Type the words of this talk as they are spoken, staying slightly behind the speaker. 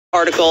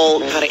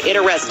Article, kind of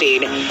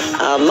interesting.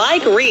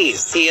 Mike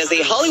Reiss, he is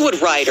a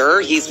Hollywood writer.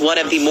 He's one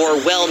of the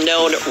more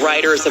well-known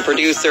writers and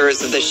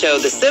producers of the show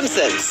The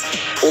Simpsons.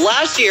 Well,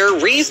 last year,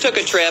 Reiss took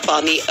a trip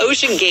on the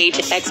Ocean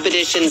Gate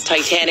Expedition's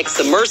Titanic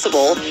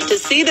submersible to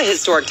see the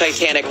historic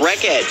Titanic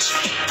wreckage.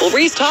 Well,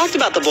 Reiss talked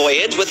about the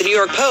voyage with the New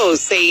York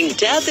Post, saying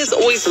death is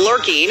always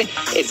lurking.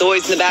 It's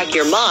always in the back of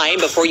your mind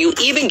before you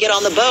even get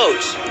on the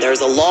boat.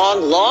 There's a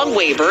long, long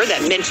waiver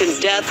that mentions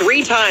death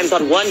 3 times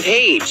on one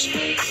page.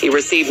 He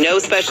received no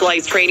specialized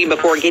training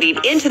before getting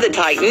into the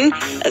Titan,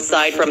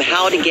 aside from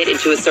how to get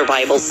into a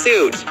survival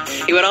suit.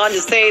 He went on to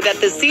say that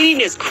the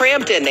seating is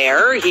cramped in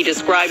there. He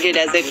described it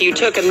as if you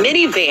took a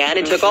minivan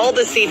and took all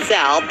the seats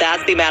out.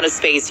 That's the amount of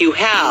space you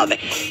have.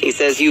 He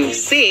says you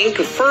sink,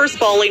 first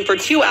falling for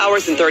 2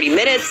 hours and 30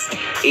 minutes.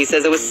 He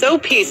says it was so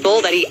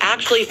peaceful that he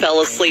actually fell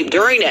asleep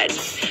during it.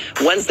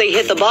 Once they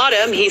hit the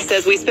bottom, he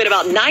says we spent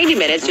about 90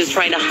 minutes just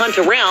trying to hunt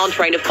around,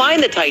 trying to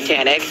find the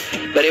Titanic,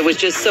 but it was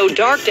just so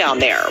dark down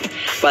there.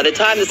 By the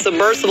time the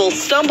submersible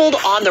stumbled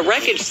on the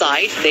wreckage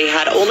site, they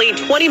had only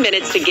 20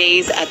 minutes to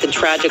gaze at the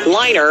tragic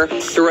liner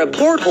through a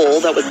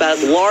porthole that was about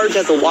as large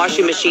as a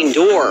washing machine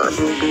door.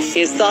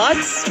 His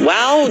thoughts?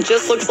 Wow,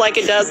 just looks like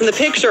it does in the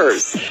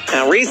pictures.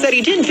 Now, Reiss said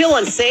he didn't feel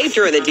unsafe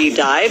during the deep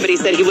dive, but he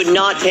said he would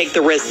not take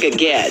the risk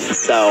again.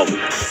 So,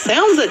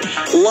 sounds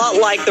a lot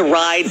like the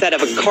rides out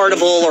of a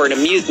carnival or an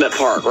amusement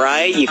park,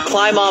 right? You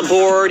climb on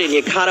board and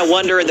you kind of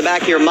wonder in the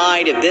back of your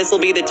mind if this will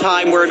be the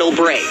time where it'll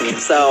break.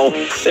 So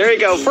there you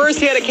go.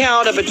 First-hand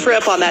account of a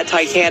trip on that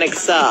Titanic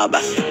sub.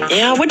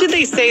 Yeah, what did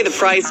they say the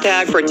price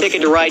tag for a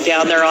ticket to ride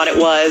down there on it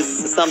was?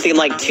 Something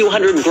like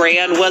 200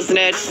 grand, wasn't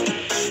it?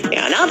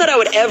 Yeah, not that I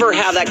would ever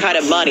have that kind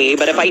of money,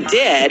 but if I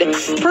did,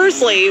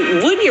 personally,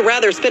 wouldn't you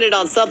rather spend it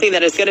on something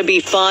that is going to be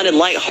fun and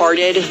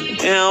lighthearted?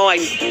 You know, I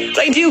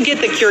do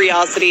get the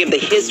curiosity of the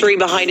history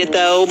behind it,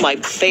 though. My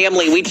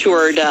family, we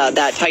toured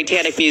that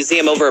Titanic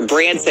Museum over in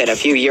Branson a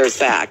few years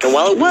back. And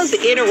while it was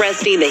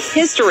interesting, the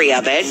history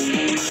of it,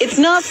 it's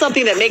not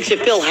something that makes you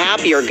feel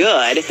happy or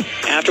good.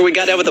 After we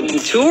got done with the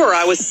tour,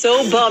 I was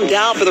so bummed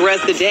out for the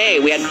rest of the day.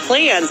 We had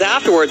plans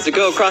afterwards to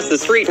go across the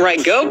street and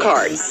ride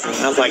go-karts.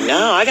 I was like,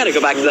 no, I got to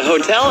go back to the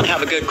hotel and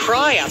have a good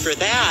cry after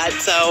that.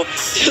 So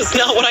just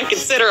not what I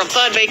consider a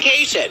fun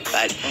vacation.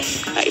 But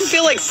I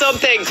feel like some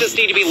things just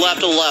need to be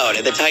left alone.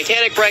 And the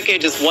Titanic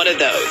wreckage is one of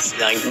those.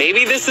 Like,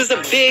 maybe this is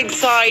a big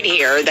sign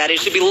here that it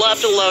should be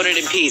left alone and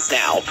in peace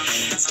now.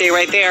 Stay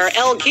right there.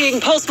 Elle King,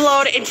 Post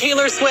Malone, and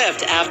Taylor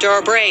Swift. After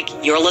our break,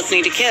 you're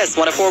listening to KISS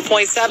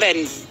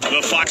 104.7.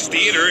 The Fox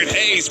Theater in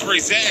Hayes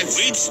presents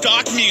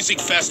Woodstock Music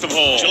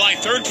Festival, July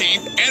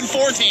 13th and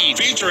 14th,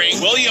 featuring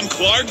William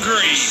Clark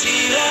Green.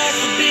 She likes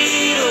the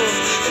Beatles,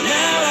 and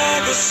I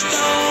like the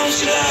Stones.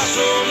 She likes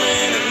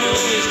romantic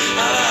movies.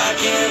 I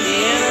like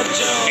Indiana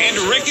Jones. And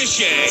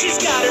Ricochet. She's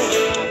got her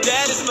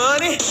daddy's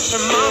money,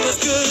 her mama's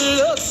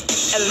good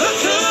looks, and look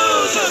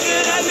who's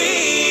looking at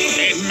me.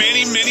 And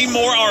many, many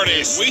more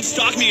artists.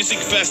 Woodstock Music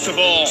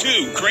Festival.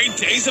 2 great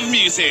days of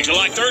music,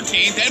 July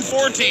 13th and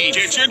 14th.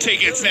 Get your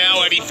tickets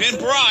now at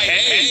Eventbrite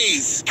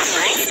Hayes.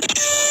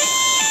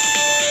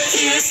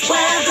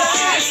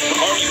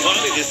 Partly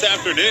cloudy this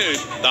afternoon,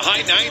 the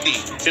high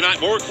 90. Tonight,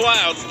 more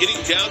clouds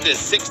getting down to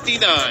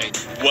 69.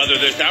 Weather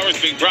this hour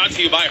is being brought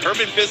to you by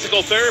Herman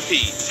Physical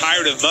Therapy.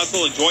 Tired of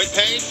muscle and joint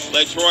pain?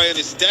 Let Troy and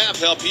his staff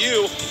help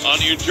you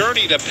on your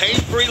journey to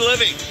pain-free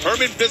living.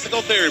 Herman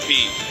Physical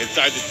Therapy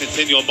inside the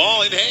Centennial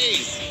Mall in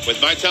Hayes.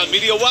 With My Town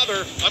Media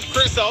Weather, I'm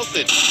Chris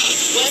Elson.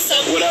 What's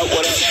up? What up?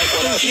 What up?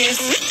 What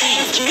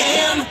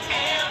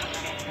up?